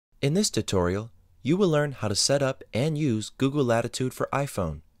In this tutorial, you will learn how to set up and use Google Latitude for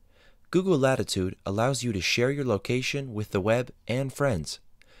iPhone. Google Latitude allows you to share your location with the web and friends.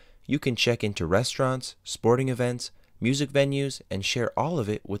 You can check into restaurants, sporting events, music venues, and share all of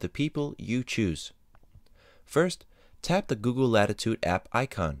it with the people you choose. First, tap the Google Latitude app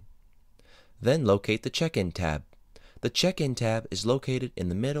icon. Then locate the Check-in tab. The Check-in tab is located in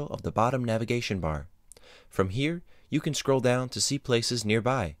the middle of the bottom navigation bar. From here, you can scroll down to see places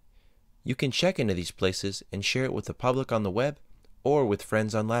nearby. You can check into these places and share it with the public on the web or with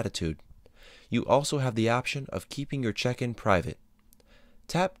friends on Latitude. You also have the option of keeping your check-in private.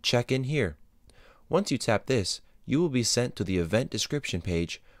 Tap Check-in here. Once you tap this, you will be sent to the event description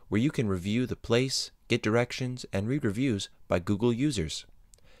page where you can review the place, get directions, and read reviews by Google users.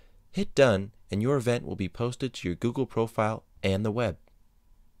 Hit Done and your event will be posted to your Google profile and the web.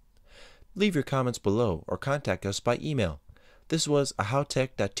 Leave your comments below or contact us by email. This was a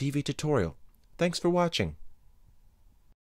HowTech.tv tutorial. Thanks for watching.